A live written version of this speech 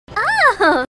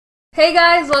Hey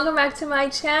guys, welcome back to my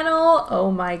channel.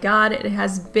 Oh my god, it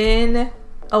has been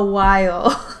a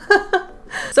while.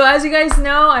 So as you guys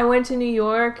know, I went to New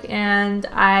York and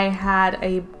I had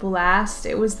a blast.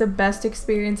 It was the best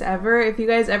experience ever. If you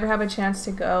guys ever have a chance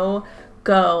to go.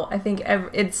 I think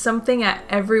it's something that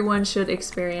everyone should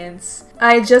experience.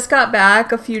 I just got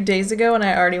back a few days ago and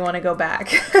I already want to go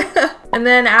back. And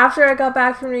then after I got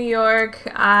back from New York,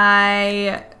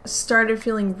 I started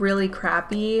feeling really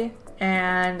crappy.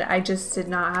 And I just did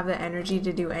not have the energy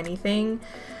to do anything.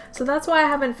 So that's why I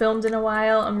haven't filmed in a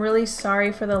while. I'm really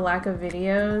sorry for the lack of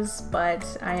videos, but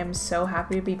I am so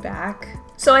happy to be back.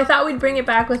 So I thought we'd bring it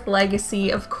back with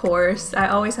Legacy, of course. I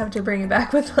always have to bring it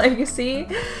back with Legacy.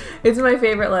 It's my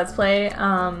favorite Let's Play.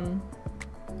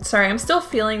 Sorry, I'm still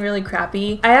feeling really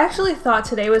crappy. I actually thought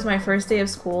today was my first day of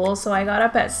school, so I got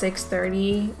up at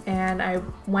 6:30 and I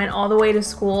went all the way to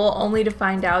school only to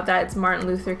find out that it's Martin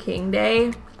Luther King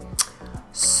Day.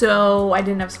 So I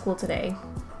didn't have school today.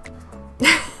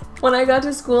 When I got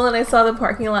to school and I saw the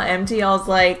parking lot empty, I was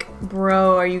like,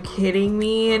 bro, are you kidding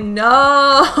me?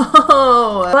 No!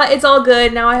 But it's all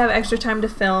good. Now I have extra time to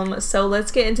film. So let's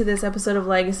get into this episode of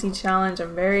Legacy Challenge.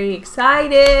 I'm very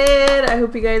excited. I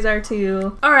hope you guys are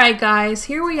too. Alright guys,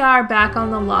 here we are back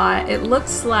on the lot. It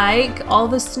looks like all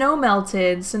the snow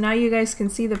melted. So now you guys can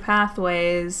see the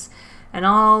pathways and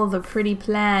all the pretty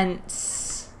plants.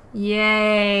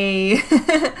 Yay!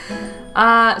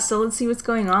 So let's see what's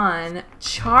going on.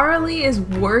 Charlie is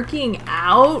working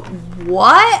out?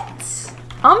 What?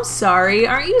 I'm sorry,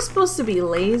 aren't you supposed to be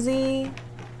lazy?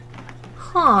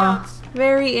 Huh.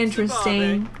 Very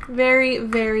interesting. Very,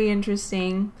 very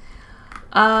interesting.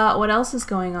 What else is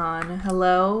going on?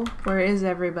 Hello? Where is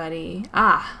everybody?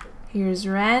 Ah, here's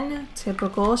Ren.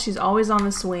 Typical. She's always on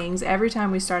the swings every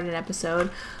time we start an episode.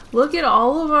 Look at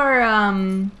all of our,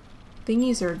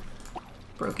 thingies are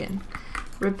broken.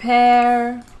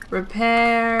 Repair,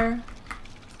 repair,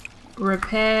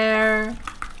 repair,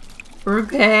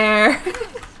 repair,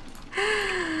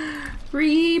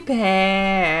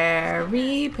 repair,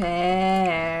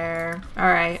 repair.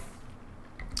 Alright.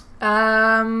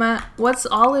 What's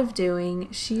Olive doing?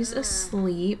 She's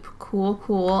asleep. Cool,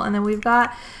 cool. And then we've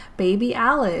got baby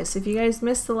Alice. If you guys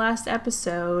missed the last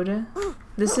episode,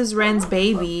 this is Ren's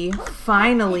baby.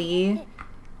 Finally.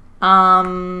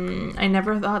 I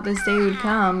never thought this day would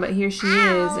come, but here she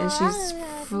is, and she's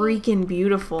freaking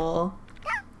beautiful.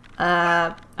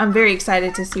 I'm very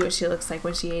excited to see what she looks like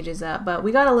when she ages up, but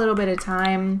we got a little bit of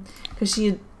time because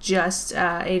she just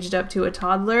aged up to a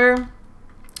toddler,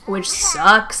 which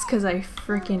sucks because I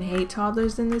freaking hate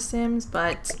toddlers in The Sims,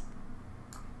 but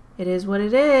it is what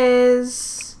it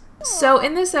is. So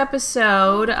in this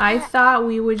episode, I thought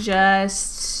we would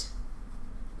just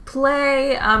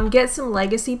play, get some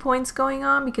legacy points going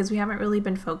on because we haven't really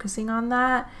been focusing on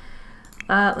that.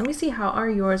 Let me see, how are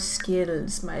your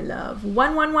skills, my love?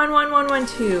 1 1 1 1 1 1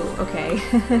 2. Okay.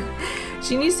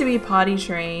 She needs to be potty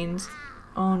trained.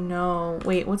 Oh no.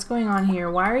 Wait, what's going on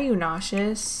here? Why are you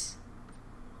nauseous?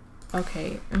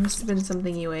 Okay, it must have been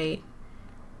something you ate.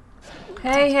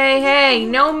 Hey, hey, hey!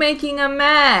 No making a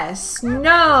mess!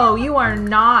 No! You are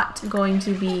not going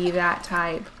to be that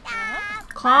type.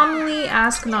 Calmly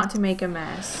ask not to make a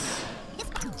mess.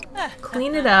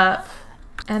 Clean it up.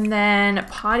 And then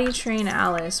potty train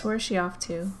Alice. Where's she off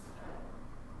to?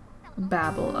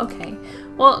 Babble. Okay.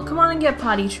 Well, come on and get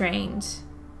potty trained.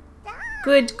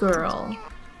 Good girl.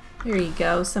 There you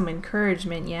go. Some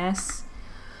encouragement, yes.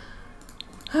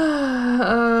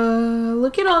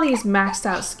 Look at all these maxed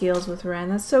out skills with Ren.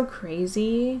 That's so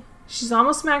crazy. She's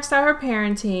almost maxed out her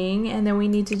parenting. And then we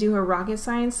need to do her rocket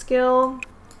science skill.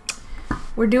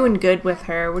 We're doing good with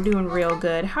her. We're doing real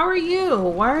good. How are you?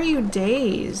 Why are you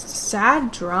dazed? Sad?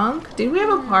 Drunk? Did we have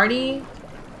a party?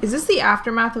 Is this the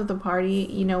aftermath of the party?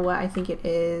 You know what? I think it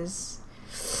is.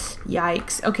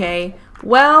 Yikes. Okay.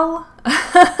 Well,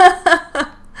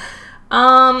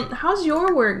 how's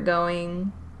your work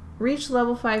going? Reach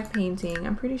level 5 painting.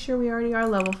 I'm pretty sure we already are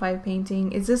level 5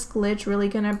 painting. Is this glitch really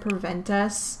gonna prevent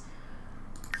us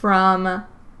from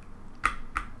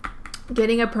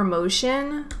getting a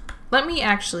promotion? Let me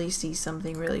actually see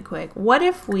something really quick. What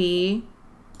if we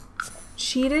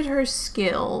cheated her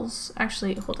skills?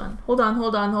 Actually, hold on. Hold on,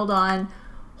 hold on, hold on.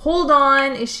 Hold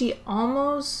on. Is she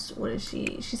almost... What is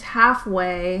she? She's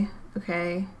halfway.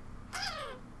 Okay.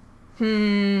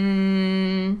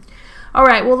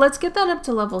 Alright, well, let's get that up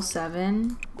to level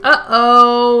 7.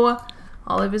 Uh-oh.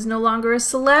 Olive is no longer a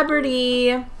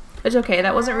celebrity. It's okay.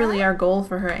 That wasn't really our goal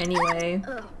for her anyway.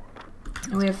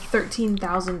 And we have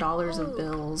 $13,000 of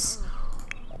bills.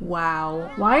 Wow.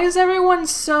 Why is everyone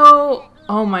so...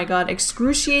 Oh my god,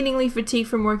 excruciatingly fatigued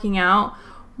from working out?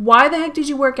 Why the heck did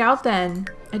you work out then?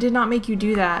 I did not make you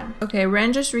do that. Okay,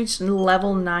 Ren just reached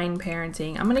level 9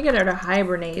 parenting. I'm gonna get her to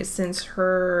hibernate since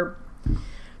her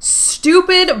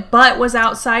stupid butt was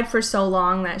outside for so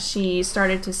long that she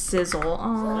started to sizzle.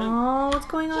 Oh, what's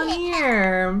going on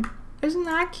here? Isn't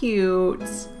that cute?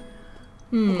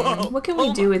 What can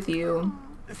we do with you?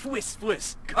 Can we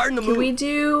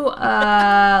do,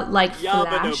 like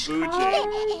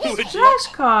flashcards?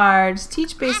 Flashcards!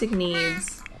 Teach basic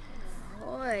needs.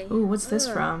 Ooh, what's this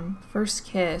from? First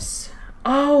kiss.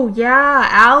 Oh, yeah,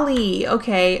 Allie.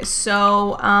 Okay,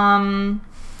 so,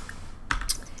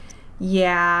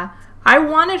 yeah. I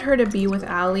wanted her to be with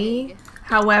Allie.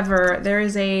 However, there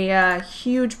is a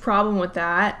huge problem with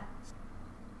that.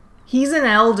 He's an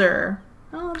elder.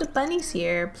 Oh, the bunny's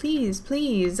here. Please,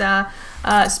 please.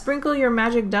 Sprinkle your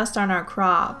magic dust on our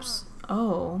crops.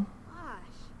 Oh.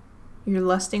 You're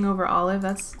lusting over Olive?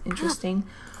 That's interesting.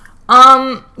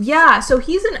 Yeah, so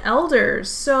he's an elder,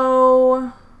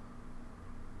 so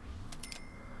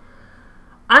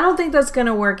I don't think that's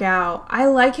gonna work out. I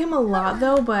like him a lot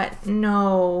though, but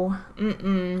no.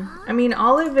 I mean,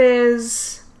 Olive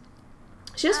is,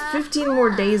 she has 15 more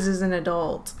days as an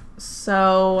adult,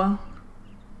 so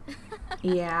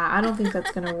yeah, I don't think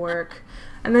that's gonna work.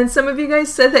 And then some of you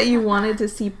guys said that you wanted to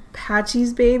see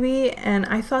Patchy's baby, and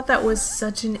I thought that was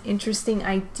such an interesting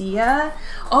idea.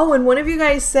 Oh, and one of you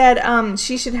guys said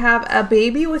she should have a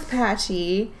baby with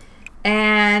Patchy,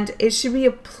 and it should be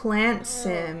a plant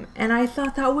sim. And I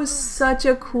thought that was such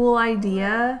a cool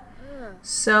idea.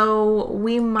 So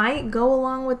we might go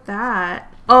along with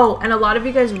that. Oh, and a lot of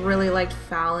you guys really liked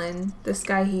Fallon, this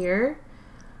guy here.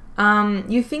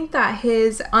 You think that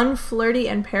his unflirty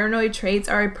and paranoid traits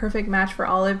are a perfect match for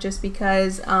Olive just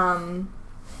because he's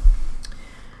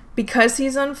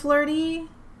unflirty.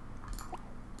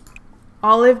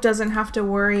 Olive doesn't have to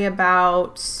worry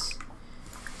about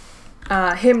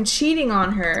him cheating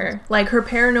on her. Like, her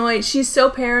paranoid, she's so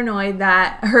paranoid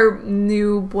that her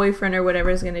new boyfriend or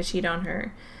whatever is going to cheat on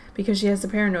her because she has the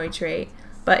paranoid trait.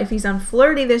 But if he's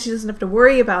unflirty, then she doesn't have to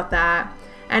worry about that.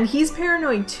 And he's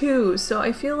paranoid too, so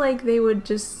I feel like they would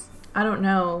just, I don't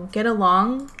know, get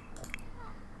along.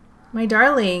 My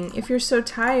darling, if you're so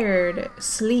tired,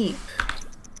 sleep,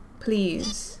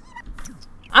 please.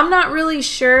 I'm not really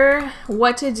sure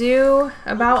what to do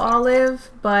about Olive,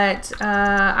 but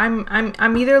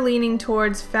I'm either leaning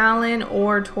towards Fallon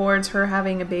or towards her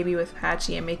having a baby with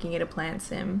Patchy and making it a plant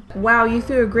sim. Wow, you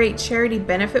threw a great charity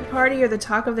benefit party. You're the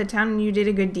talk of the town and you did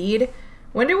a good deed.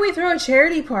 When did we throw a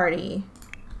charity party?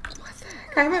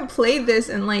 I haven't played this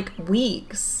in like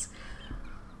weeks.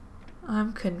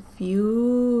 I'm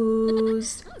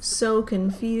confused. So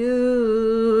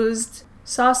confused.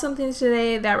 Saw something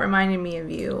today that reminded me of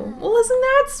you. Well, isn't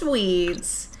that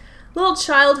sweet? Little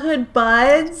childhood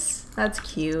buds. That's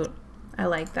cute. I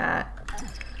like that.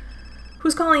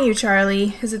 Who's calling you,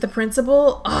 Charlie? Is it the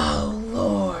principal? Oh,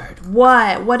 Lord.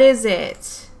 What? What is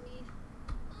it?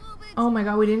 Oh my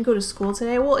god, we didn't go to school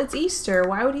today? Well, it's Easter.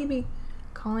 Why would he be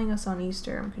calling us on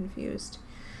Easter? I'm confused.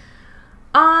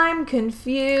 I'm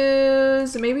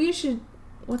confused. Maybe you should...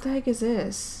 What the heck is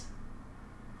this?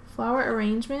 Flower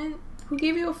arrangement? Who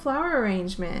gave you a flower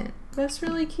arrangement? That's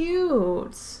really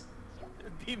cute.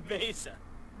 If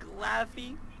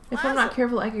I'm not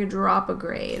careful, I could drop a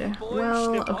grade.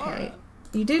 Well, okay.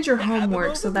 You did your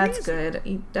homework, so that's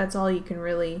good. That's all you can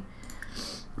really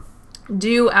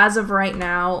do as of right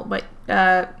now. But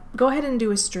go ahead and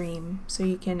do a stream so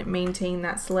you can maintain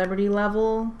that celebrity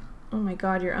level. Oh my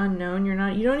god, you're unknown. You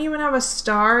don't even have a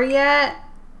star yet?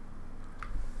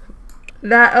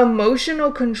 That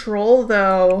emotional control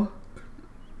though.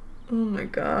 Oh my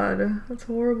god, that's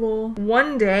horrible.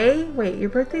 One day? Wait, your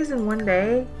birthday's in one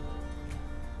day?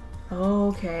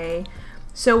 Okay.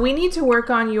 So we need to work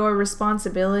on your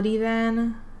responsibility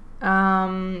then.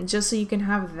 Just so you can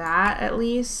have that at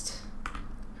least.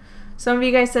 Some of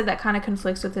you guys said that kind of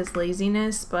conflicts with his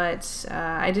laziness, but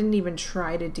I didn't even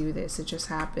try to do this. It just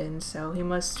happened. So he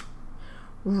must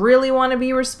really want to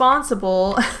be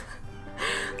responsible.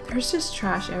 There's just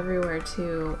trash everywhere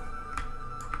too.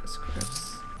 It's gross.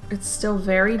 It's still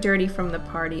very dirty from the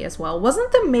party as well.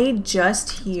 Wasn't the maid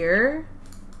just here?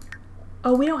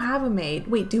 Oh, we don't have a maid.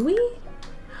 Wait, do we?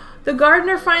 The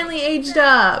gardener finally aged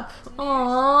up.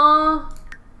 Aww.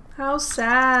 How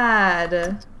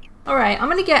sad. Alright, I'm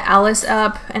gonna get Alice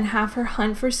up and have her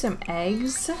hunt for some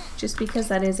eggs, just because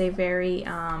that is a very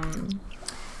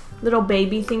little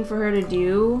baby thing for her to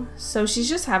do. So she's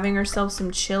just having herself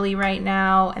some chili right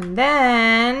now, and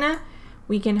then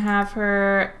we can have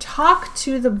her talk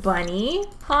to the bunny.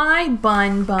 Hi,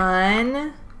 Bun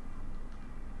Bun.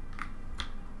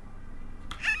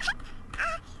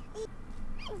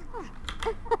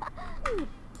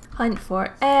 Hunt for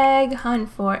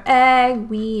egg,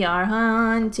 we are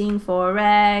hunting for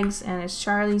eggs, and it's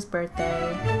Charlie's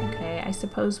birthday. Okay, I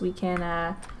suppose we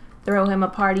can throw him a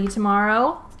party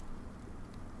tomorrow.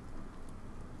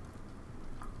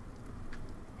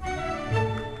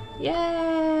 Yay!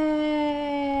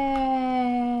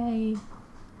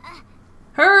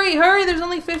 Hurry, hurry, there's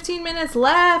only 15 minutes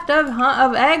left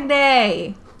of Egg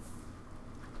Day.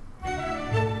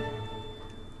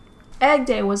 Egg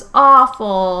Day was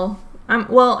awful.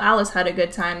 Well, Alice had a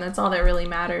good time. That's all that really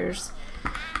matters.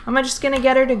 Am I just gonna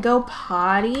get her to go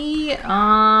potty?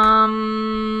 I'm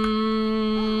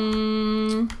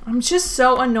just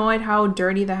so annoyed how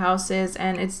dirty the house is,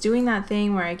 and it's doing that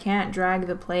thing where I can't drag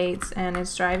the plates, and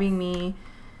it's driving me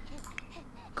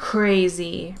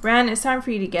crazy. Ren, it's time for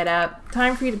you to get up.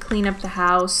 Time for you to clean up the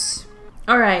house.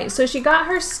 Alright, so she got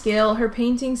her skill, her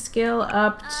painting skill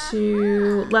up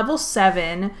to level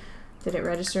 7. Did it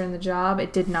register in the job?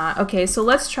 It did not. Okay, so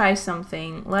let's try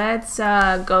something. Let's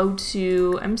go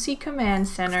to MC Command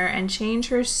Center and change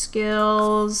her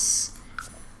skills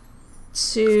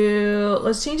to...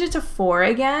 Let's change it to 4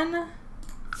 again.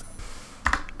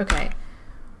 Okay.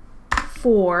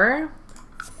 4.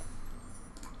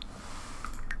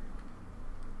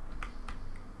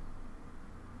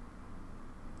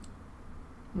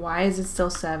 Why is it still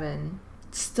 7?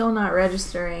 It's still not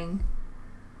registering.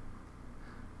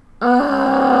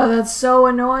 Ugh, that's so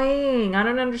annoying. I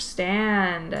don't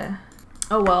understand.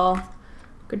 Oh well.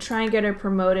 Could try and get her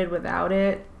promoted without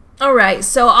it. Alright,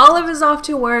 so Olive is off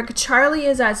to work. Charlie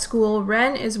is at school.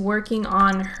 Ren is working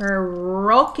on her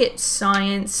rocket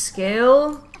science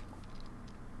skill.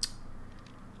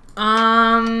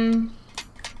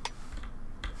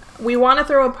 We want to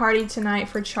throw a party tonight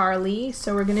for Charlie,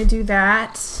 so we're gonna do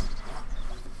that.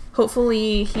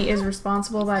 Hopefully he is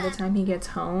responsible by the time he gets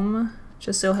home,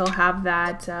 just so he'll have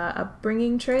that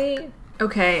upbringing trait.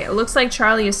 Okay, it looks like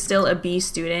Charlie is still a B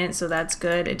student, so that's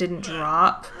good. It didn't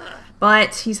drop,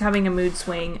 but he's having a mood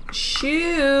swing.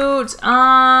 Shoot!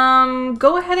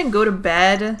 Go ahead and go to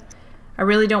bed. I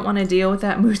really don't want to deal with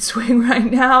that mood swing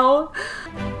right now.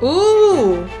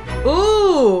 Ooh!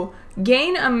 Ooh!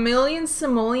 Gain 1,000,000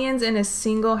 simoleons in a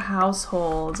single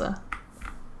household.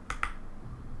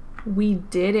 We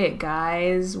did it,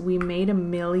 guys. We made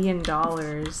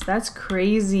 $1,000,000. That's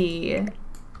crazy.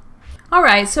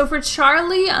 Alright, so for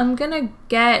Charlie, I'm gonna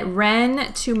get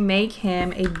Ren to make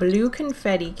him a blue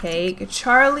confetti cake.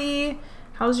 Charlie,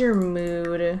 how's your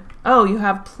mood? Oh, you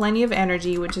have plenty of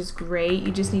energy, which is great.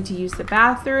 You just need to use the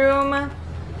bathroom.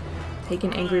 Take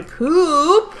an angry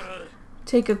poop.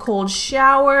 Take a cold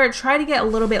shower. Try to get a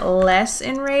little bit less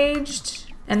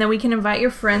enraged. And then we can invite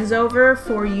your friends over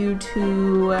for you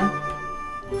to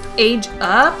age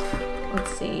up. Let's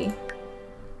see.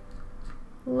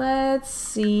 Let's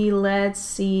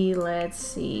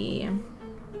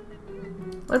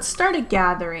start a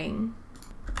gathering.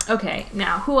 Okay,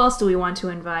 now who else do we want to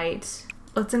invite?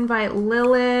 Let's invite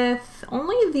Lilith.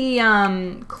 Only the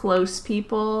close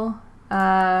people.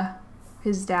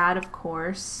 His dad, of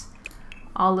course.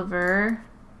 Oliver.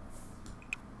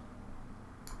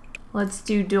 Let's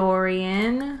do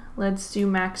Dorian. Let's do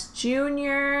Max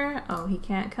Jr. Oh, he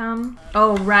can't come.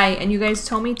 Oh, right. And you guys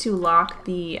told me to lock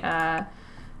the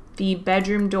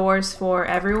bedroom doors for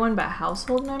everyone but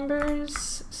household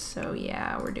members. So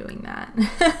yeah, we're doing that.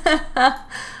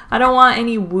 I don't want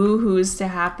any woohoos to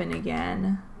happen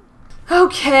again.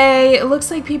 Okay, it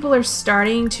looks like people are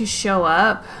starting to show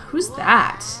up. Who's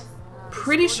that?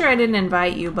 Pretty sure I didn't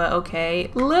invite you, but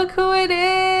okay. Look who it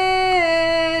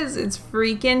is! It's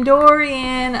freaking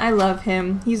Dorian. I love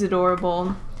him. He's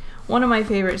adorable. One of my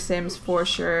favorite Sims for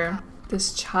sure.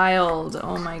 This child,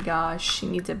 oh my gosh, she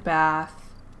needs a bath.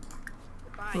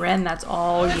 Ren, that's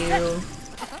all you.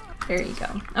 There you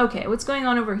go. Okay, what's going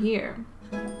on over here?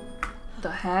 What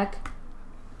the heck?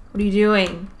 What are you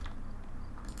doing?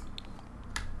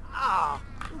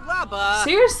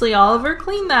 Seriously, Oliver,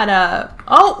 clean that up.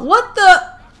 Oh, what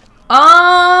the?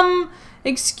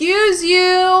 Excuse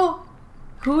you.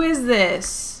 Who is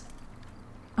this?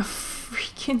 A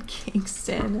freaking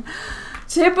Kingston.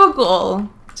 Typical.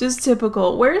 Just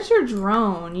typical. Where's your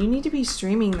drone? You need to be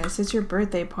streaming this. It's your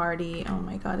birthday party. Oh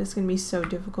my god, it's gonna be so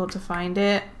difficult to find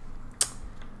it.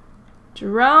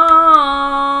 Drone.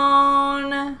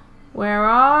 Where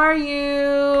are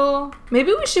you?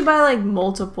 Maybe we should buy like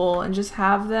multiple and just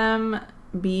have them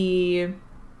be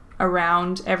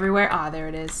around everywhere. Ah, there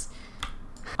it is.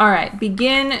 Alright,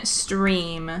 begin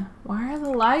stream. Why are the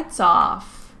lights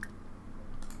off?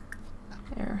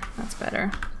 There, that's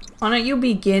better. Why don't you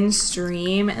begin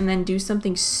stream and then do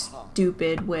something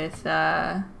stupid with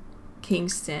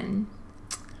Kingston?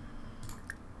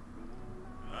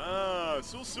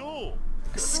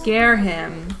 Scare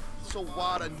him. So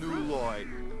what a new Lloyd.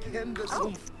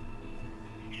 Henderson.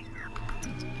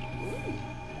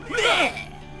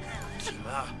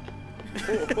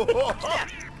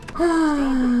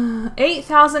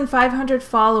 8,500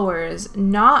 followers.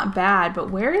 Not bad, but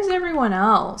where is everyone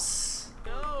else?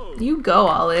 You go,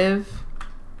 Olive.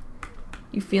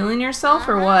 You feeling yourself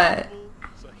or what?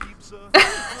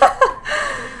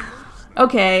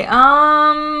 Okay,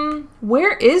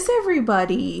 where is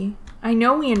everybody? I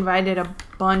know we invited a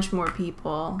bunch more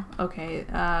people. Okay,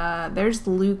 there's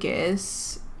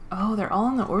Lucas. Oh, they're all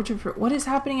in the orchard fruit. What is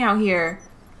happening out here?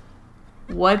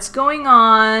 What's going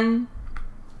on?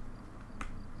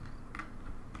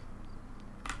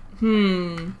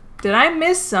 Did I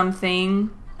miss something?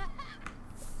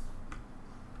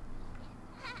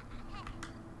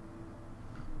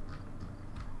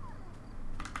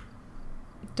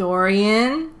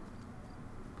 Dorian?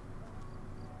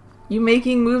 You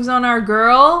making moves on our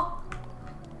girl?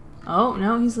 Oh,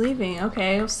 no, he's leaving.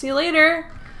 Okay, we'll see you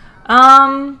later.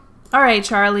 Alright,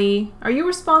 Charlie. Are you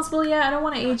responsible yet? I don't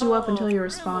want to age you up until you're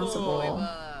responsible.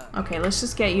 Okay, let's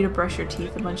just get you to brush your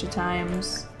teeth a bunch of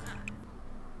times.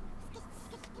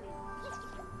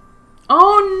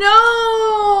 Oh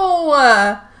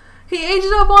no! He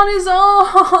aged up on his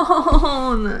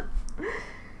own!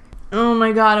 Oh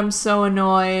my god, I'm so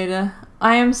annoyed.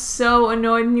 I am so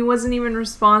annoyed and he wasn't even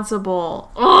responsible.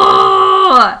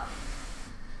 Ugh!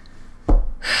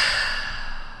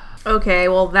 Okay,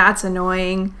 well that's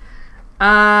annoying.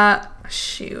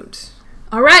 Shoot.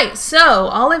 Alright, so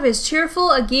Olive is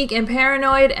cheerful, a geek, and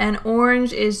paranoid, and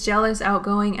Orange is jealous,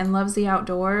 outgoing, and loves the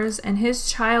outdoors. And his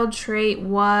child trait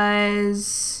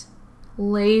was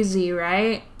lazy,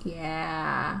 right?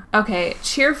 Yeah. Okay,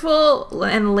 cheerful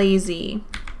and lazy.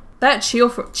 That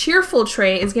cheerful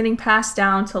trait is getting passed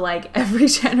down to like every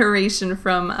generation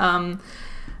from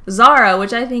Zara,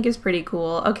 which I think is pretty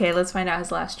cool. Okay, let's find out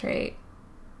his last trait.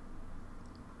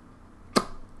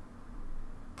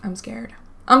 I'm scared.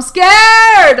 I'm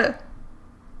scared!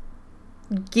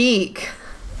 Geek.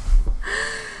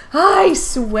 I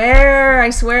swear, I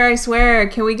swear, I swear.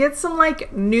 Can we get some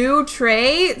like new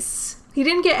traits? He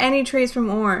didn't get any traits from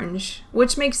Orange,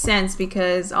 which makes sense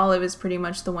because Olive is pretty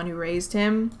much the one who raised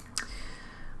him.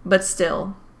 But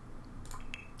still,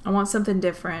 I want something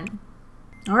different.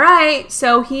 All right,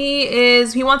 so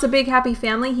he wants a big happy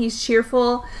family. He's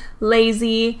cheerful,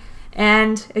 lazy,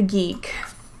 and a geek.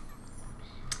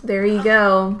 There you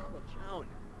go.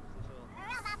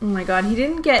 Oh my god, he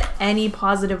didn't get any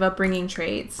positive upbringing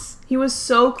traits. He was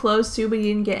so close to, but he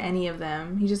didn't get any of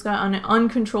them. He just got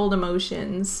uncontrolled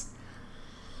emotions.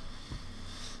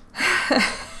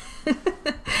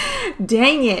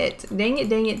 Dang it. Dang it,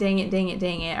 dang it, dang it, dang it,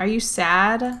 dang it. Are you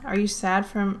sad? Are you sad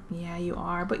from... Yeah, you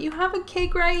are. But you have a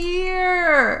cake right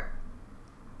here.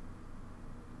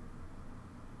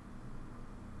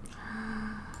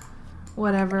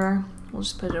 Whatever. We'll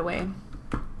just put it away.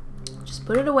 Just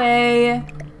put it away.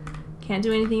 Can't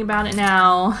do anything about it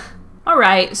now.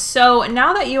 Alright, so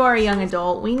now that you are a young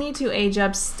adult, we need to age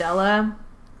up Stella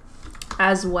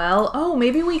as well. Oh,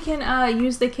 maybe we can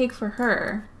use the cake for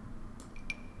her.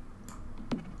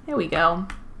 There we go.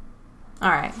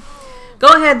 Alright. Go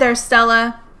ahead there,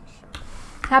 Stella.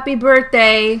 Happy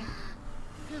birthday.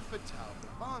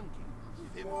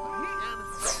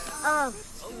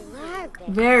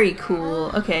 Very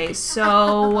cool. Okay,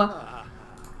 so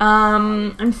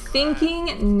I'm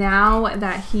thinking now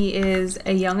that he is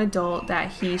a young adult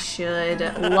that he should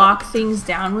lock things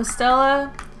down with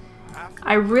Stella.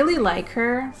 I really like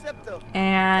her,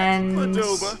 and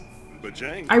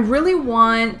I really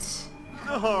want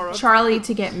Charlie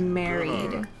to get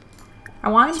married. I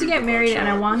want him to get married, and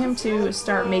I want him to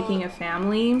start making a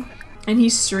family. And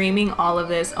he's streaming all of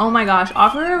this. Oh my gosh,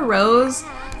 offer her a rose,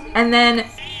 and then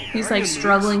he's like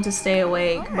struggling to stay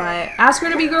awake, but ask her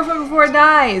to be girlfriend before it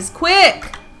dies.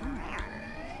 Quick!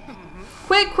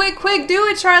 Quick, quick, quick, do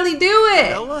it, Charlie, do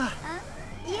it!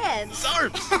 Yes.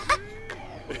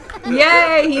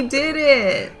 Yay, he did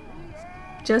it!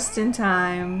 Just in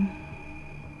time.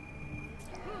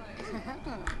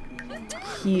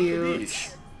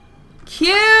 Cute.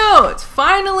 Cute!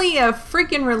 Finally a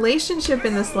freaking relationship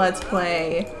in this Let's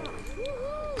Play.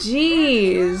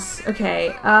 Jeez.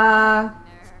 Okay,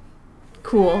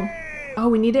 cool. Oh,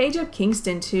 we need to age up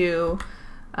Kingston too.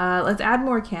 Let's add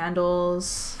more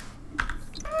candles.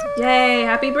 Yay,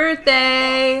 happy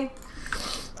birthday!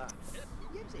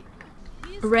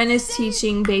 Ren is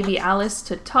teaching baby Alice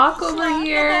to talk over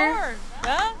here.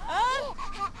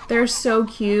 They're so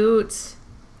cute.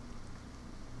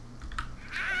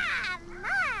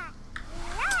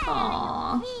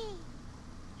 Aww.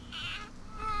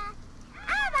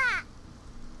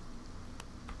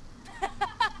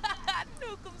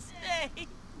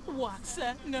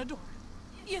 Nador.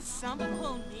 Yes, samba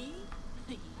pony.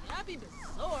 Happy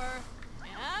Besor.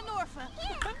 And orphan.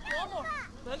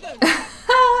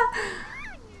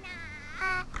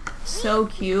 So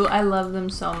cute. I love them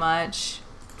so much.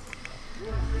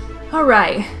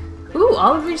 Alright. Ooh,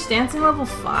 Olive reached dancing level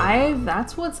 5.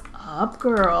 That's what's up,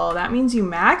 girl. That means you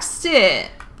maxed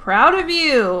it. Proud of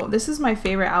you. This is my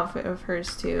favorite outfit of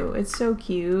hers, too. It's so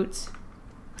cute.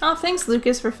 Oh, thanks,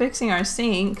 Lucas, for fixing our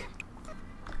sink.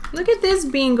 Look at this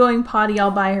bean going potty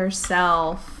all by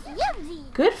herself.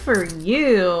 Good for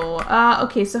you.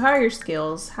 Okay, so how are your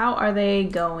skills? How are they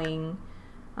going?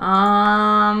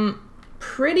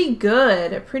 Pretty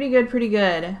good. Pretty good, pretty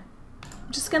good.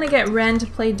 I'm just gonna get Ren to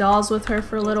play dolls with her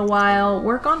for a little while.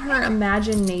 Work on her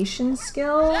imagination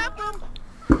skill.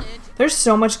 There's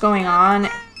so much going on.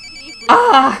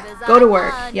 Go to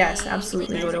work. Yes,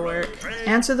 absolutely go to work.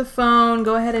 Answer the phone.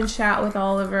 Go ahead and chat with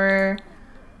Oliver.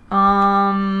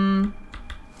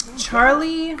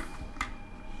 Charlie.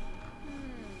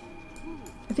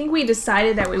 I think we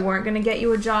decided that we weren't going to get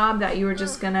you a job, that you were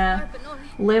just going to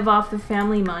live off the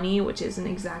family money, which isn't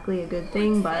exactly a good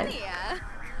thing, but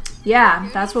yeah,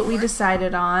 that's what we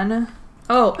decided on.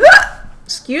 Oh,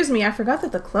 excuse me, I forgot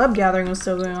that the club gathering was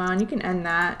still going on. You can end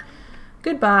that.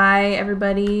 Goodbye,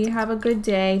 everybody. Have a good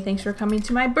day. Thanks for coming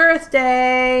to my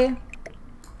birthday.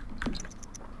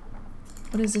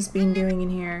 What is this bean doing in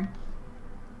here?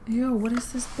 Ew, what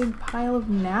is this big pile of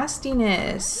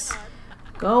nastiness?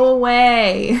 Go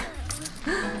away.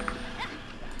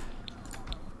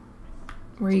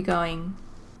 Where are you going?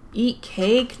 Eat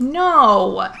cake?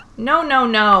 No. No, no,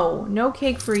 no. No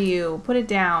cake for you. Put it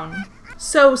down.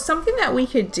 So something that we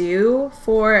could do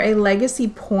for a legacy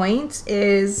point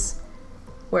is...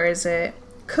 Where is it?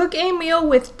 Cook a meal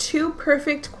with 2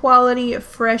 perfect quality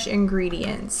fresh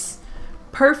ingredients.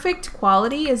 Perfect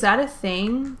quality? Is that a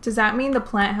thing? Does that mean the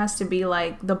plant has to be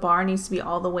like, the bar needs to be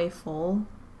all the way full?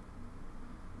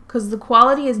 Because the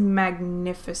quality is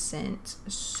magnificent.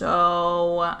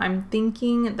 So I'm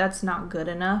thinking that's not good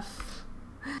enough.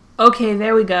 Okay,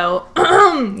 there we go.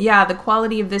 Yeah, the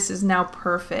quality of this is now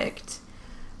perfect.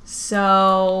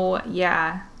 So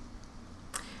yeah.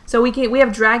 So we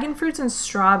have dragon fruits and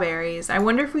strawberries. I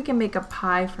wonder if we can make a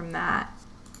pie from that.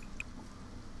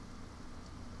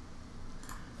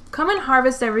 Come and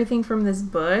harvest everything from this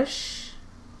bush.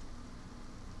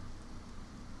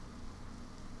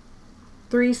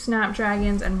 3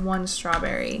 snapdragons and 1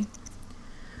 strawberry.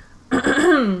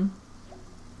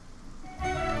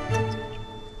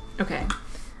 Okay,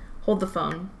 hold the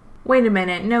phone. Wait a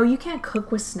minute. No, you can't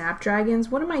cook with snapdragons.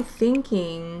 What am I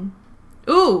thinking?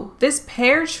 Ooh, this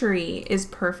pear tree is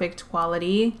perfect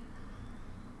quality,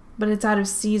 but it's out of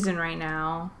season right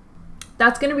now.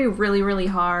 That's gonna be really, really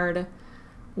hard.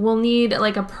 We'll need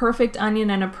like a perfect onion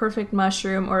and a perfect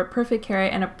mushroom, or a perfect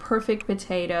carrot and a perfect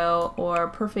potato, or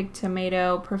perfect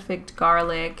tomato, perfect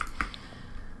garlic.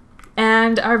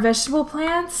 And our vegetable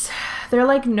plants, they're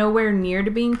like nowhere near to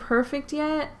being perfect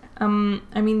yet. I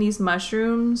mean, these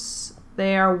mushrooms,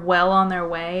 they are well on their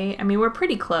way. I mean, we're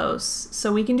pretty close.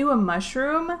 So we can do a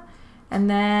mushroom, and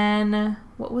then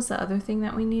what was the other thing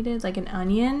that we needed? Like an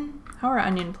onion? How are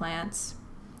onion plants?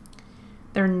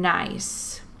 They're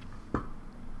nice.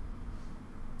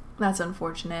 That's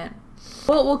unfortunate.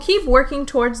 Well, we'll keep working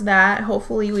towards that.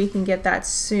 Hopefully we can get that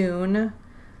soon.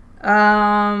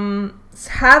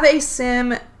 Have a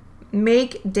sim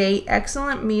make date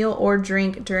excellent meal or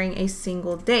drink during a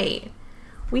single date.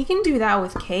 We can do that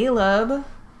with Caleb.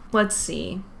 Let's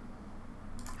see.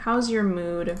 How's your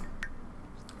mood?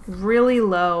 Really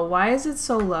low. Why is it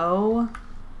so low?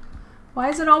 Why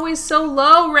is it always so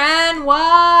low, Ren?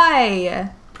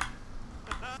 Why?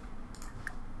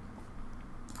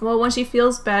 Well, when she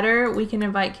feels better, we can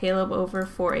invite Caleb over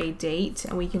for a date,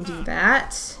 and we can do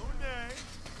that.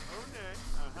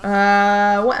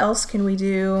 What else can we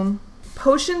do?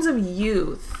 Potions of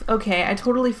youth. Okay, I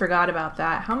totally forgot about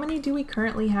that. How many do we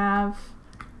currently have?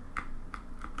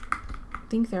 I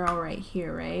think they're all right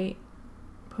here, right?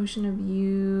 Potion of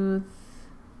youth.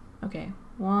 Okay,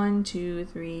 1, 2,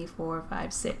 3, 4,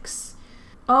 5, 6.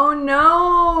 Oh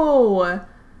no!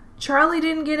 Charlie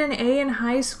didn't get an A in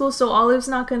high school, so Olive's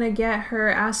not gonna get her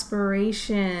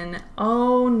aspiration.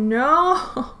 Oh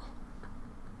no!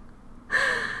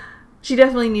 She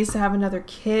definitely needs to have another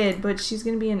kid, but she's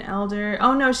gonna be an elder.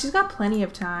 Oh no, she's got plenty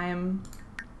of time.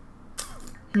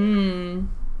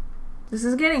 This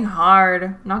is getting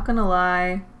hard, not gonna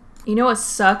lie. You know what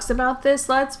sucks about this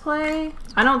Let's Play?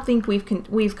 I don't think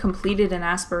we've completed an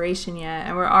aspiration yet,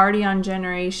 and we're already on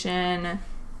generation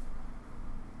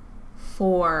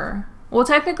 4. Well,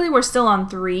 technically we're still on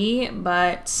 3,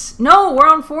 but no, we're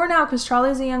on 4 now because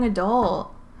Charlie's a young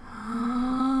adult.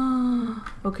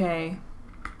 Okay.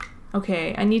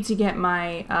 Okay, I need to get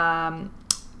my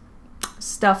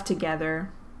stuff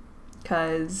together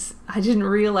because I didn't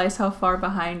realize how far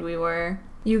behind we were.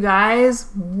 You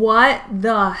guys, what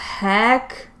the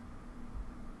heck?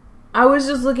 I was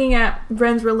just looking at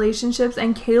Ren's relationships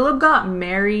and Caleb got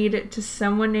married to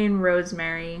someone named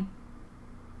Rosemary.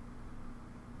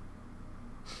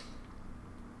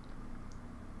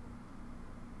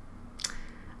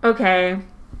 Okay.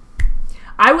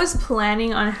 I was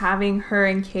planning on having her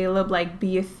and Caleb like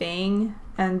be a thing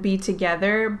and be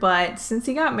together, but since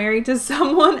he got married to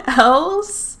someone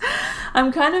else,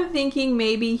 I'm kind of thinking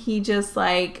maybe he just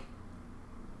like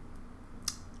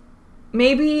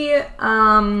maybe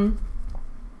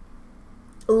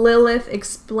Lilith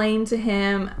explained to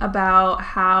him about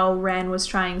how Ren was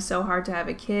trying so hard to have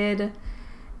a kid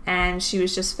and she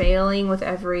was just failing with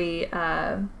every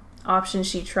option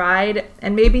she tried,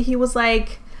 and maybe he was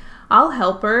like, I'll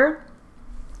help her,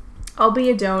 I'll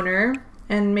be a donor,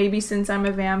 and maybe since I'm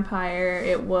a vampire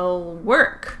it will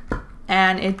work.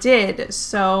 And it did.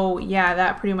 So yeah,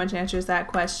 that pretty much answers that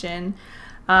question.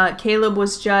 Caleb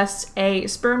was just a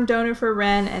sperm donor for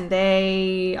Ren and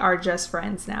they are just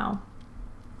friends now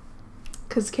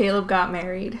because Caleb got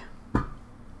married.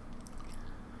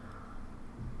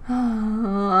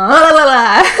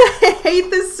 I hate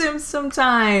The Sims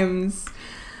sometimes.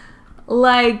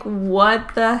 Like,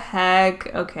 what the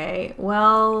heck? Okay,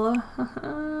 well...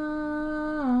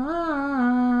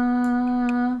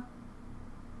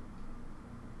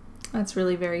 that's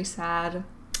really very sad.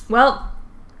 Well,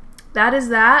 that is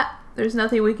that. There's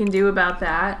nothing we can do about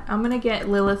that. I'm gonna get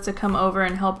Lilith to come over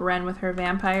and help Ren with her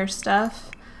vampire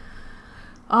stuff.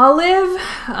 Olive,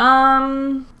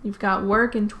 you've got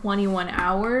work in 21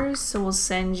 hours, so we'll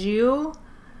send you.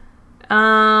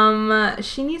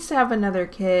 She needs to have another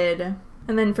kid.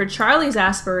 And then for Charlie's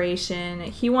aspiration,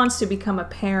 he wants to become a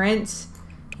parent.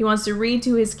 He wants to read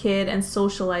to his kid and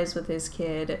socialize with his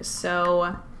kid.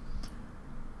 So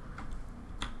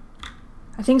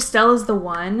I think Stella's the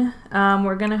one.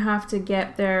 We're gonna have to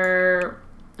get their...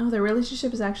 oh, their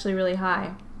relationship is actually really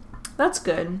high. That's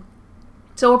good.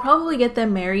 So we'll probably get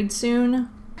them married soon.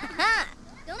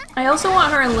 I also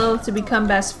want her and Lilith to become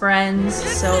best friends,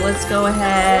 so let's go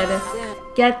ahead,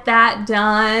 get that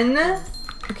done.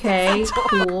 Okay,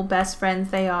 cool, best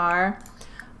friends they are.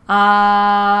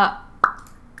 I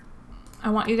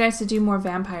want you guys to do more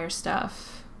vampire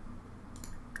stuff.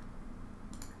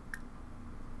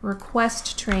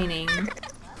 Request training.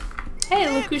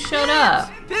 Hey, look who showed up.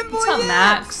 What's up,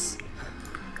 Max?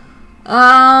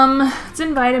 Let's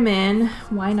invite him in.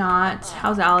 Why not?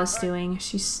 How's Alice doing?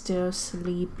 She's still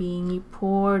sleeping, you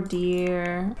poor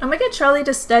dear. I'm gonna get Charlie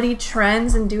to study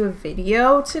trends and do a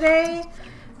video today.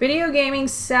 Video gaming,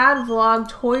 sad vlog,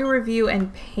 toy review,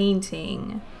 and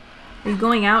painting. Are you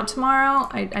going out tomorrow?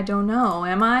 I don't know.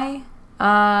 Am I?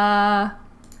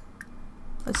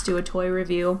 Let's do a toy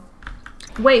review.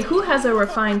 Wait, who has a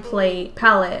refined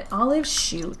palette? Olive?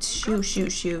 Shoot.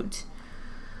 Shoot.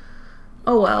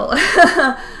 Oh well.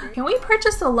 Can we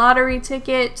purchase a lottery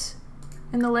ticket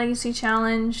in the Legacy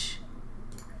Challenge?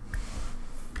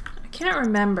 I can't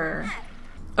remember.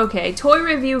 Okay, toy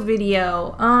review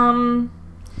video.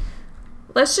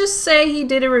 Let's just say he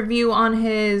did a review on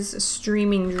his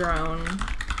streaming drone.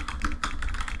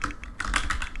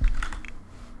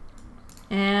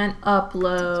 And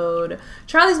upload.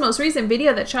 Charlie's most recent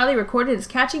video that Charlie recorded is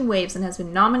Catching Waves and has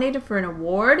been nominated for an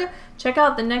award. Check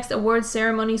out the next award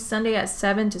ceremony Sunday at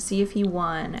 7 to see if he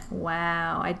won.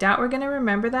 Wow, I doubt we're gonna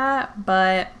remember that,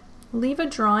 but leave a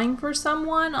drawing for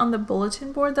someone on the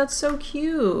bulletin board. That's so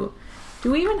cute.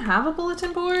 Do we even have a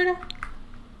bulletin board?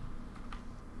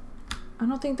 I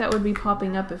don't think that would be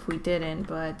popping up if we didn't,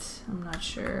 but I'm not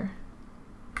sure.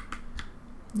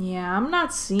 Yeah, I'm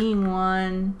not seeing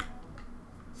one.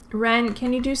 Ren,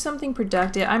 can you do something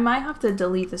productive? I might have to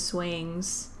delete the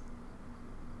swings.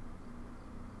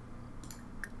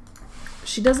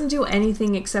 She doesn't do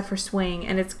anything except for swing,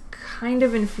 and it's kind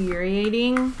of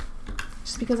infuriating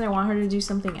just because I want her to do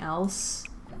something else.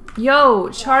 Yo,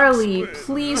 Charlie,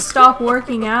 please stop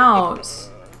working out.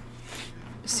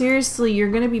 Seriously,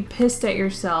 you're gonna be pissed at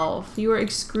yourself. You were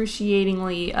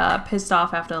excruciatingly pissed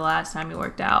off after the last time you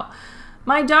worked out.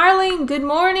 My darling, good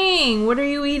morning! What are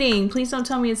you eating? Please don't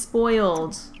tell me it's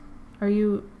spoiled. Are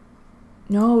you...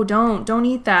 No, don't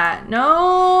eat that.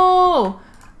 No!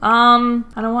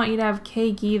 I don't want you to have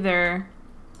cake either.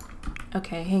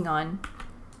 Okay, hang on.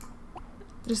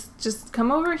 Just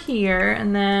come over here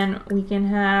and then we can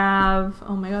have...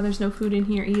 Oh my god, there's no food in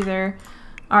here either.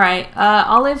 Alright,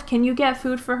 Olive, can you get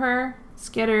food for her? Let's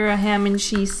get her a ham and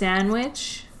cheese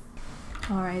sandwich.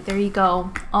 Alright, there you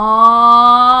go.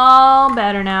 All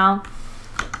better now.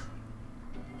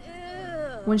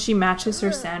 When she matches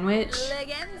her sandwich.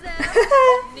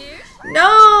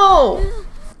 No!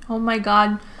 Oh my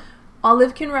god.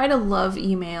 Olive can write a love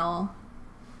email.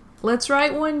 Let's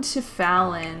write one to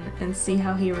Fallon and see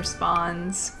how he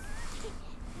responds.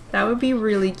 That would be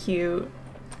really cute.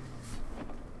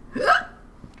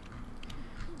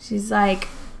 She's like,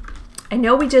 I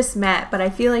know we just met, but I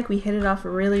feel like we hit it off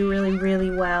really, really, really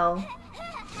well.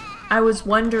 I was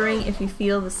wondering if you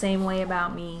feel the same way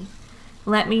about me.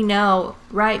 Let me know.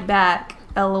 Right back.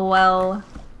 LOL.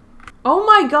 Oh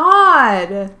my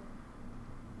god!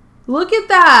 Look at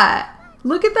that!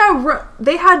 Look at that!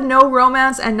 They had no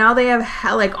romance and now they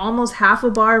have like almost half a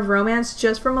bar of romance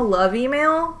just from a love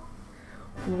email?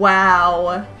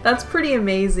 Wow. That's pretty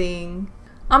amazing.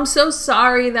 I'm so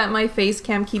sorry that my face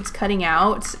cam keeps cutting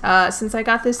out. Since I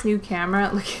got this new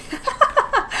camera, look,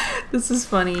 this is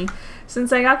funny.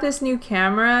 Since I got this new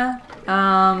camera,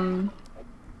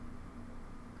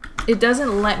 it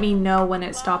doesn't let me know when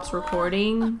it stops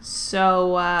recording.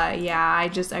 So yeah,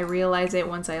 I realize it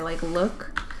once I like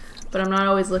look, but I'm not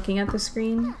always looking at the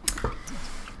screen.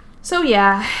 So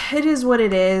yeah, it is what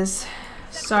it is.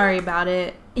 Sorry about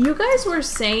it. You guys were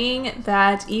saying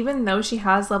that even though she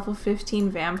has level 15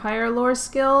 vampire lore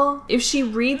skill, if she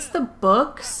reads the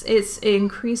books, it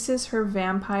increases her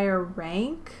vampire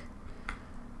rank.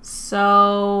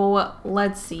 So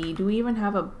let's see, do we even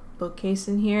have a bookcase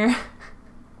in here?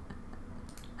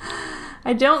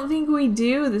 I don't think we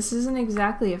do. This isn't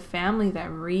exactly a family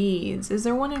that reads. Is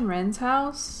there one in Ren's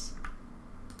house?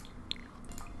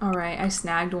 Alright, I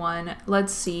snagged one.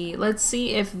 Let's see. Let's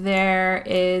see if there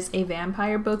is a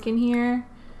vampire book in here.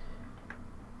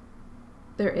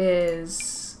 There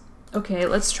is. Okay,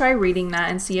 let's try reading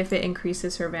that and see if it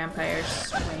increases her vampire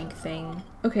rank thing.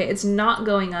 Okay, it's not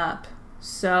going up.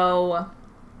 So...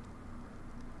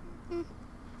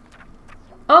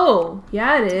 oh,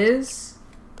 yeah it is.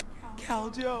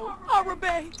 Caljo,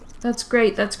 Arabe. That's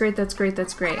great, that's great, that's great,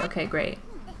 that's great. Okay, great.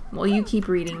 Well, you keep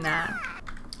reading that.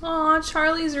 Aw,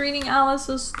 Charlie's reading Alice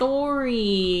a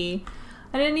story.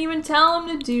 I didn't even tell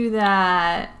him to do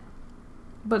that.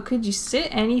 But could you sit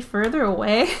any further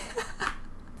away?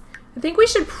 I think we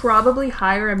should probably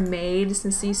hire a maid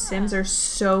since these Sims are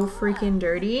so freaking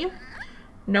dirty.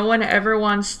 No one ever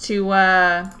wants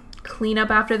to clean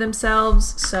up after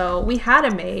themselves, so we had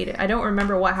a maid. I don't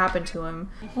remember what happened to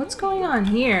him. What's going on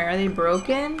here? Are they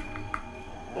broken?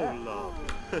 Aww!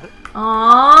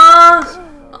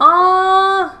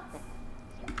 Aww!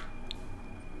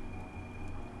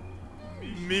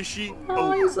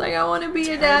 Oh, he's like, I want to be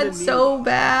a dad so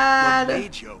bad.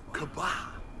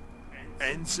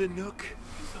 Ensanuk,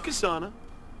 Kasana,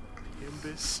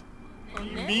 Imbis,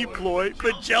 Meploy,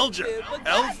 Bajelja,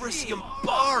 Elfris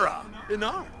Yambara,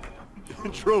 Inar,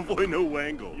 Trovoy no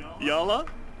Wangle, Yala?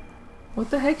 What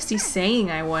the heck's he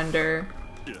saying, I wonder?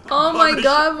 Oh my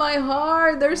god, my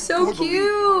heart! They're so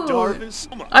cute!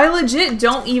 I legit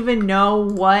don't even know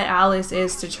what Alice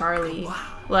is to Charlie.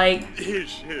 Like...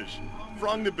 Hish,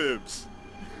 Frong the bibs.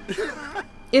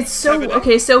 It's so...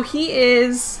 okay, so he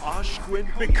is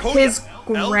his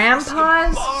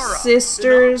grandpa's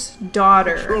sister's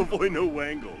daughter.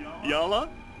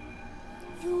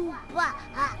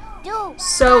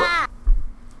 So...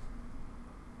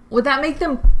 would that make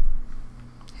them...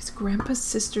 his grandpa's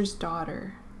sister's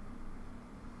daughter?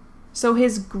 So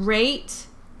his great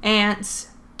aunt's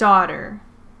daughter.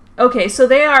 Okay, so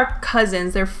they are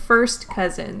cousins. They're first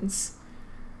cousins.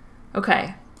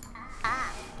 Okay.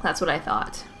 That's what I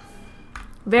thought.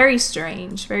 Very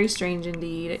strange. Very strange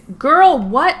indeed. Girl,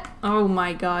 what? Oh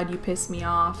my god, you pissed me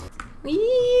off.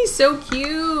 Eee, so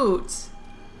cute.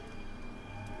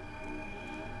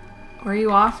 Where are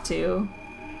you off to?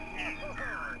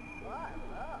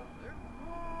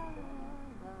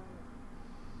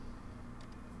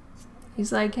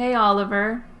 He's like, hey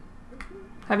Oliver.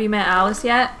 Have you met Alice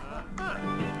yet?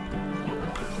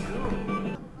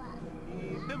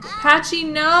 Patchy,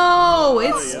 no!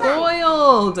 It's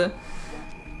spoiled!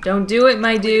 Don't do it,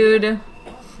 my dude.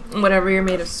 Whatever, you're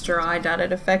made of straw. I doubt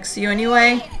it affects you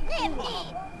anyway.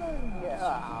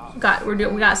 We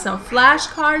got some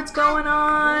flashcards going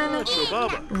on.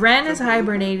 Ren is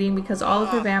hibernating because all of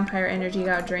her vampire energy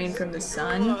got drained from the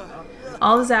sun.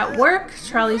 All is at work.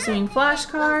 Charlie's doing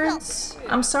flashcards.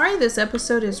 I'm sorry this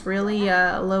episode is really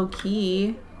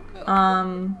low-key.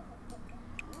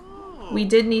 We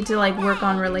did need to like work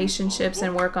on relationships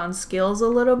and work on skills a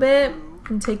little bit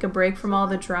and take a break from all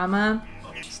the drama.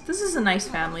 This is a nice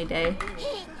family day.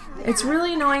 It's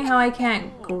really annoying how I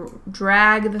can't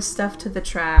drag the stuff to the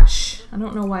trash. I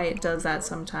don't know why it does that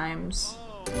sometimes.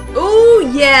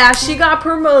 Oh yeah, she got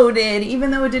promoted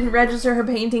even though it didn't register her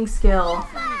painting skill.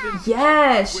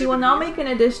 Yes, she will now make an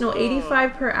additional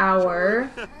 85 per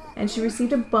hour and she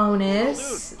received a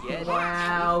bonus.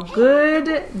 Wow,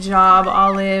 good job,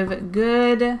 Olive.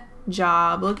 Good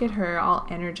job. Look at her all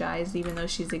energized even though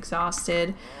she's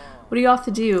exhausted. What do you have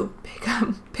to do?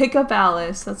 Pick up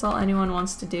Alice. That's all anyone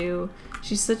wants to do.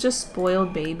 She's such a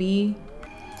spoiled baby.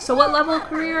 So what level of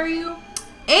career are you?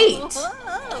 8!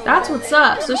 That's what's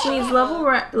up. So she needs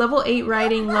level 8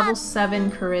 writing, level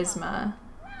 7 charisma.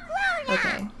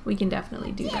 Okay, we can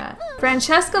definitely do that.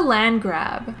 Francesca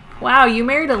Landgrab. Wow, you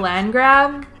married a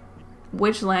Landgrab?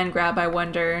 Which Landgrab, I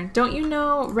wonder? Don't you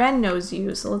know? Ren knows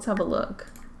you, so let's have a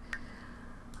look.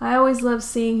 I always love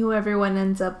seeing who everyone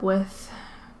ends up with.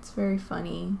 It's very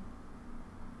funny.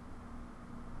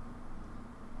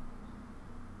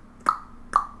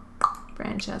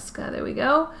 Francesca, there we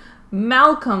go.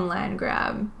 Malcolm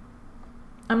Landgrab.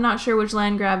 I'm not sure which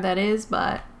Landgrab that is,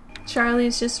 but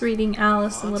Charlie's just reading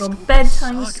Alice a little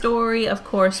bedtime story, of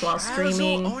course, while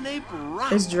streaming.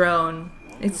 This drone,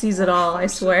 it sees it all, I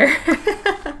swear.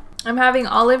 I'm having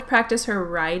Olive practice her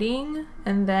writing,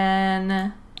 and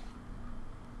then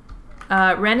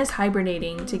Ren is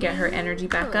hibernating to get her energy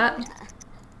back up.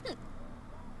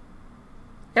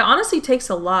 It honestly takes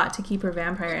a lot to keep her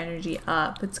vampire energy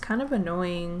up. It's kind of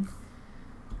annoying.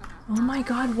 Oh my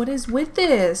god, what is with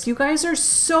this? You guys are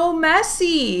so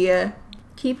messy!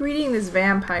 Keep reading this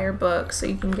vampire book so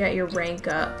you can get your rank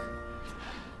up.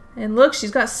 And look,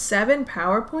 she's got 7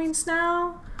 power points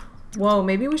now? Whoa,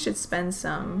 maybe we should spend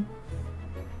some.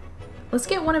 Let's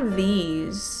get one of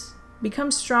these.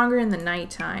 Become stronger in the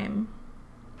nighttime.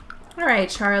 Alright,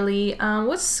 Charlie,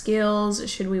 what skills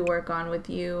should we work on with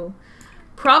you?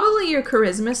 Probably your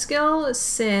charisma skill,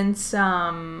 since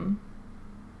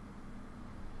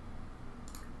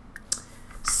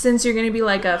you're gonna be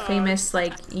like a famous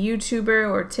like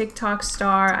YouTuber or TikTok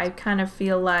star, I kind of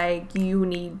feel like you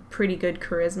need pretty good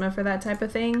charisma for that type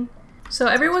of thing. So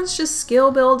everyone's just skill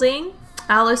building.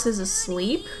 Alice is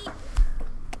asleep.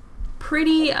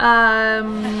 Pretty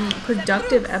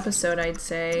productive episode, I'd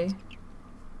say.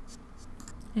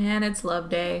 And it's Love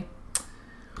Day.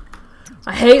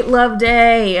 I hate Love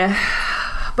Day.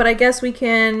 But I guess we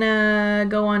can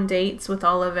go on dates with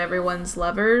all of everyone's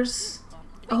lovers.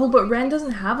 Oh, but Ren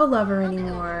doesn't have a lover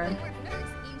anymore.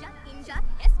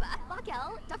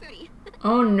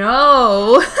 Oh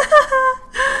no!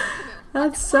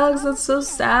 That sucks, that's so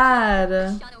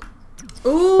sad.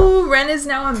 Ooh, Ren is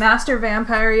now a master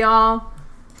vampire, y'all.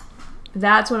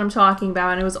 That's what I'm talking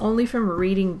about, and it was only from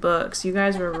reading books. You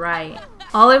guys were right.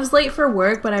 Olive's late for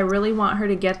work, but I really want her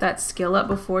to get that skill up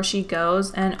before she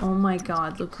goes, and oh my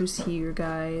god, look who's here,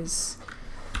 guys.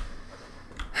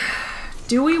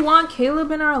 Do we want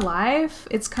Caleb in our life?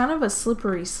 It's kind of a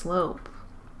slippery slope.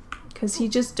 Because he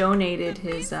just donated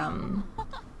his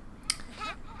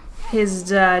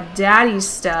daddy's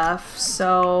stuff.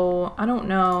 So, I don't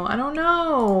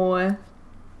know.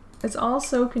 It's all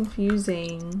so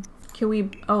confusing. Can we...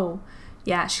 Oh,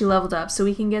 yeah, she leveled up. So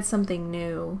we can get something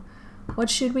new. What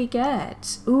should we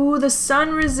get? Ooh, the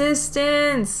sun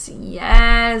resistance!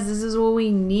 Yes, this is what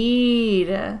we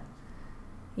need.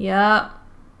 Yup.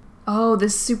 Oh,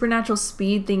 this supernatural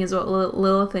speed thing is what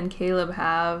Lilith and Caleb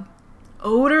have.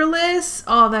 Odorless?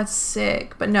 Oh, that's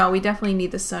sick. But no, we definitely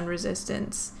need the sun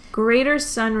resistance. Greater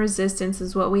sun resistance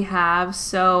is what we have.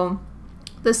 So,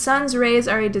 the sun's rays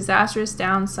are a disastrous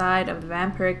downside of the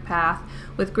vampiric path.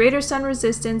 With greater sun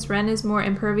resistance, Ren is more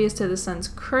impervious to the sun's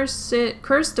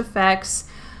cursed effects,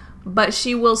 but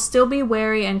she will still be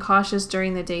wary and cautious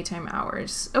during the daytime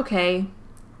hours. Okay,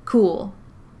 cool.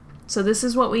 So this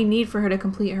is what we need for her to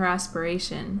complete her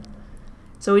aspiration.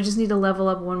 So we just need to level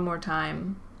up one more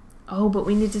time. Oh, but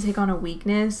we need to take on a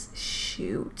weakness?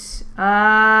 Shoot.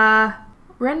 Ren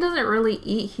doesn't really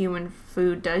eat human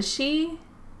food, does she?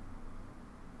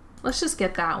 Let's just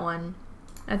get that one.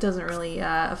 That doesn't really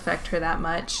affect her that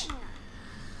much.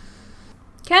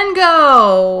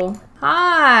 Kengo!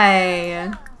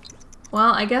 Hi!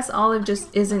 Well, I guess Olive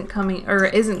just isn't coming, or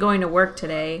isn't going to work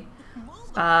today.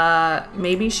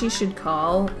 Maybe she should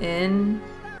call in.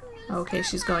 Okay,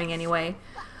 she's going anyway.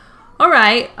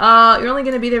 Alright, you're only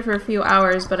going to be there for a few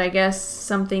hours, but I guess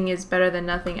something is better than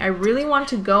nothing. I really want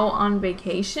to go on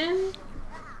vacation.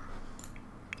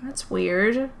 That's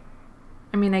weird.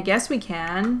 I mean, I guess we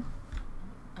can.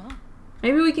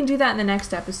 Maybe we can do that in the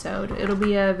next episode. It'll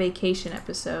be a vacation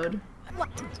episode.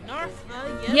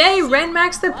 Yay, Ren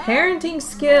maxed the parenting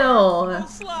skill.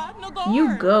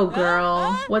 You go,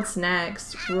 girl. What's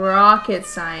next? Rocket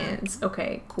science.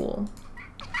 Okay, cool.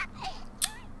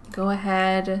 Go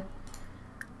ahead.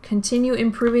 Continue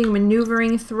improving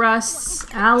maneuvering thrusts.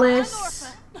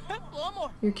 Alice,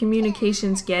 your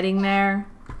communication's getting there.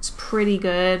 It's pretty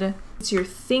good. It's your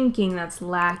thinking that's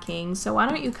lacking. So why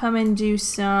don't you come and do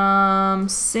some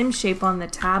sim shape on the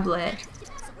tablet?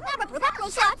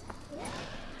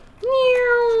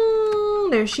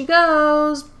 There she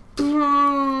goes.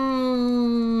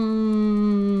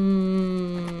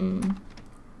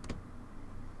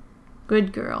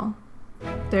 Good girl.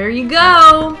 There you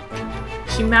go.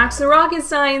 She maxed the rocket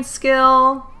science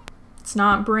skill. It's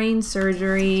not brain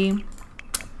surgery.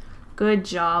 Good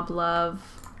job,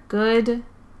 love. Good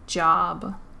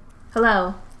job.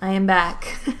 Hello, I am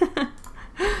back.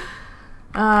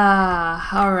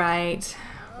 Alright.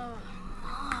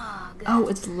 Oh,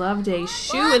 it's love day.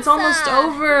 Shoot, it's almost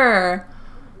over.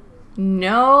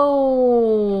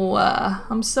 No.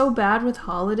 I'm so bad with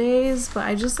holidays, but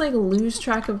I just like lose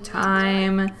track of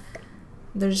time.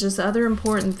 There's just other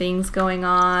important things going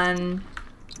on.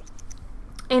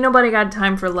 Ain't nobody got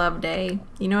time for love day.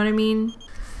 You know what I mean?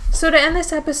 So to end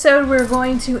this episode, we're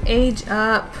going to age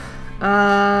up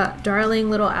darling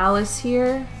little Alice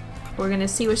here. We're gonna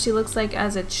see what she looks like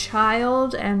as a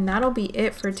child, and that'll be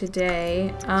it for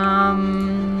today.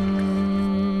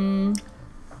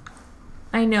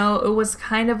 I know it was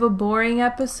kind of a boring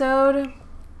episode,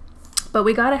 but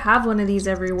we gotta have one of these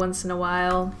every once in a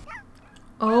while.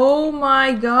 Oh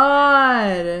my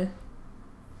god!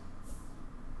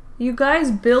 You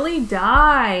guys, Billy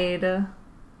died.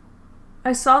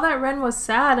 I saw that Ren was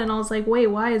sad and I was like, wait,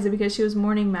 why? Is it because she was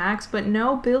mourning Max? But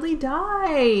no, Billy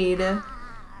died.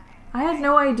 I had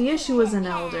no idea she was an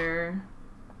elder.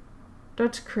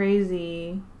 That's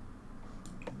crazy.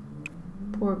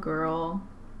 Poor girl.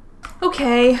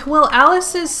 Okay, well,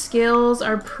 Alice's skills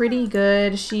are pretty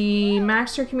good. She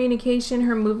maxed her communication,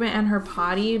 her movement, and her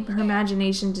potty. Her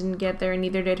imagination didn't get there, and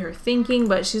neither did her thinking,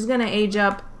 but she's gonna age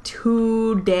up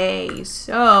today.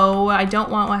 So I don't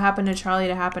want what happened to Charlie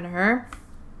to happen to her.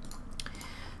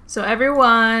 So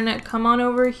everyone, come on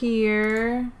over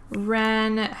here.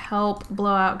 Ren, help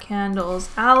blow out candles.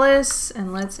 Alice,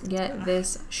 and let's get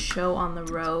this show on the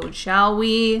road, shall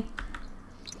we?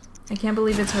 I can't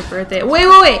believe it's her birthday. Wait,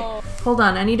 wait, wait! Hold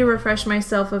on, I need to refresh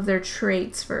myself of their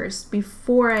traits first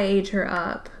before I age her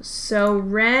up. So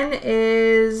Ren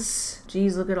is...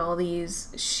 Geez, look at all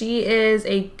these. She is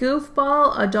a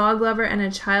goofball, a dog lover, and a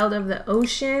child of the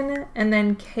ocean. And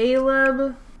then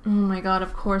Caleb... Oh my god,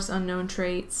 of course, unknown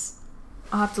traits.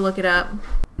 I'll have to look it up.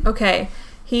 Okay,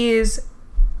 he's...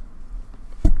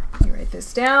 Let me write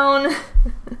this down.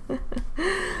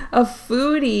 A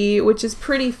foodie, which is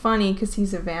pretty funny because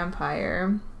he's a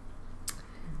vampire.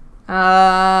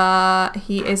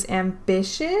 He is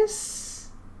ambitious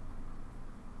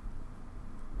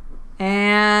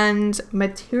and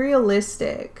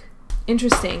materialistic.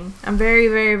 Interesting. I'm very,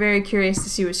 very, very curious to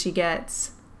see what she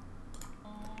gets.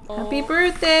 Happy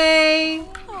birthday!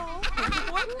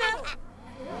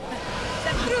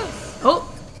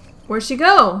 Oh, where'd she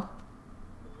go?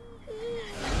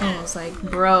 I was like,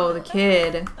 bro, the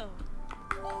kid.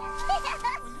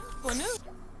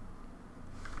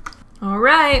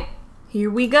 Alright, here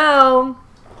we go.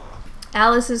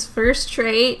 Alice's first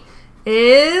trait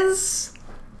is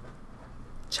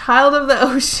Child of the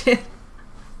Ocean.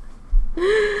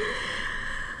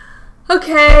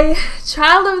 Okay,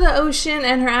 Child of the Ocean,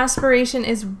 and her aspiration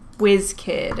is Whiz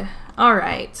Kid.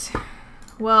 Alright.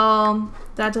 Well,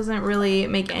 that doesn't really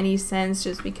make any sense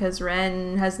just because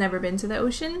Ren has never been to the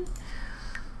ocean.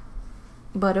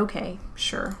 But okay,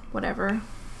 sure, whatever.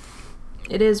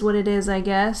 It is what it is, I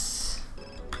guess.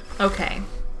 Okay.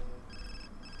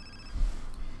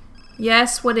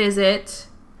 Yes, what is it?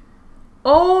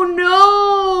 Oh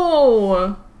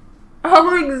no!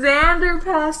 Alexander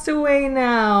passed away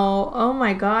now. Oh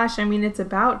my gosh, I mean, it's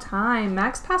about time.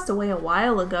 Max passed away a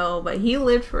while ago, but he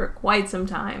lived for quite some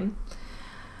time.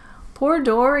 Poor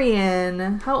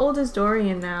Dorian. How old is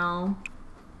Dorian now?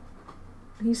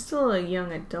 He's still a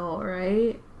young adult,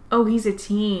 right? Oh, he's a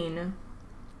teen.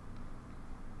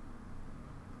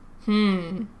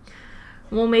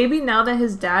 Well, maybe now that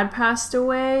his dad passed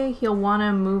away, he'll want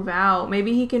to move out.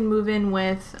 Maybe he can move in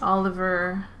with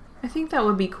Oliver. I think that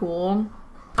would be cool.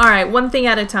 Alright, one thing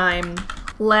at a time.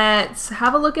 Let's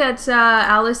have a look at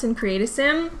Alice in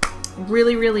Create-A-Sim.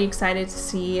 Really, really excited to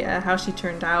see how she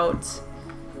turned out.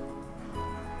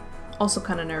 Also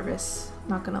kind of nervous,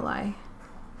 not gonna lie.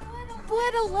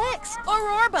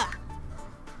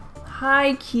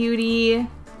 Hi, cutie.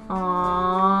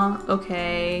 Aww,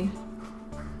 okay.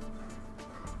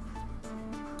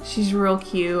 She's real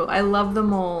cute. I love the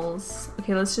moles.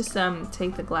 Okay, let's just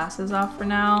take the glasses off for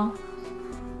now.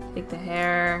 Take the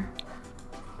hair.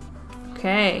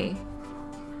 Okay.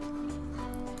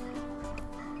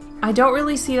 I don't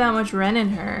really see that much Ren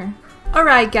in her.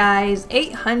 Alright guys,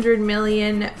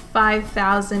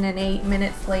 800,005,008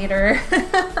 minutes later.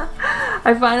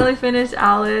 I finally finished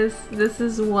Alice. This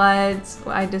is what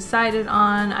I decided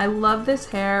on. I love this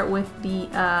hair with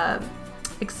the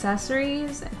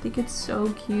accessories. I think it's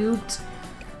so cute.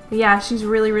 But yeah, she's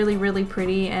really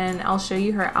pretty, and I'll show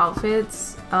you her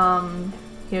outfits.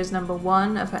 Here's number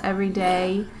 1 of her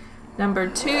everyday. Number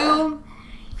 2,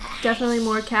 definitely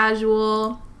more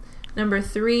casual. Number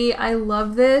 3, I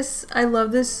love this. I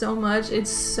love this so much. It's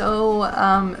so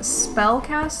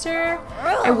spellcaster.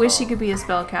 I wish you could be a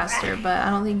spellcaster, but I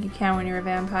don't think you can when you're a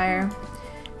vampire.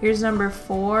 Here's number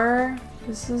 4.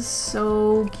 This is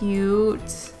so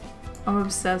cute. I'm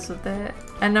obsessed with it.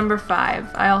 And number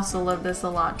 5, I also love this a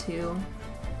lot too.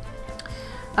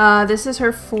 This is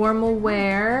her formal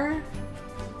wear.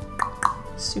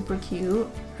 Super cute.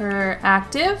 Her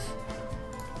active.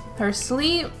 Her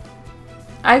sleep.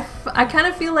 I kind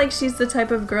of feel like she's the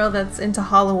type of girl that's into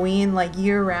Halloween like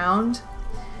year-round.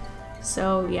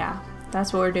 So yeah,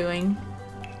 that's what we're doing.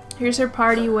 Here's her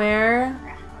party wear,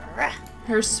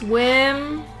 her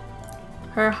swim,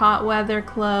 her hot weather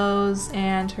clothes,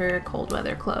 and her cold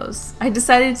weather clothes. I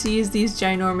decided to use these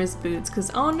ginormous boots because,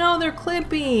 oh no, they're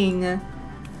clipping.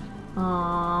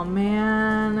 Aw,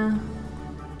 man.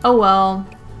 Oh well,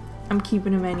 I'm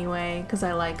keeping them anyway because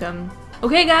I like them.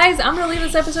 Okay guys, I'm gonna leave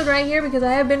this episode right here because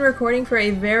I have been recording for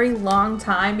a very long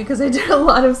time because I did a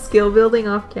lot of skill building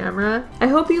off camera. I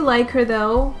hope you like her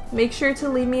though. Make sure to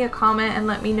leave me a comment and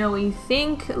let me know what you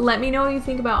think. Let me know what you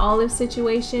think about Olive's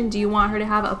situation. Do you want her to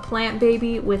have a plant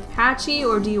baby with Patchy,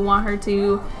 or do you want her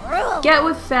to get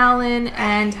with Fallon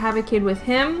and have a kid with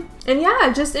him? And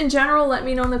yeah, just in general, let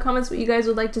me know in the comments what you guys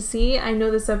would like to see. I know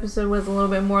this episode was a little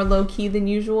bit more low-key than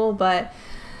usual, but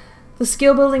the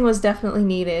skill building was definitely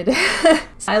needed.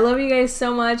 I love you guys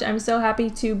so much. I'm so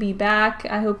happy to be back.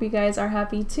 I hope you guys are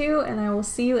happy too, and I will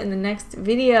see you in the next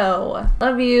video.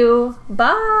 Love you.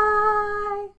 Bye!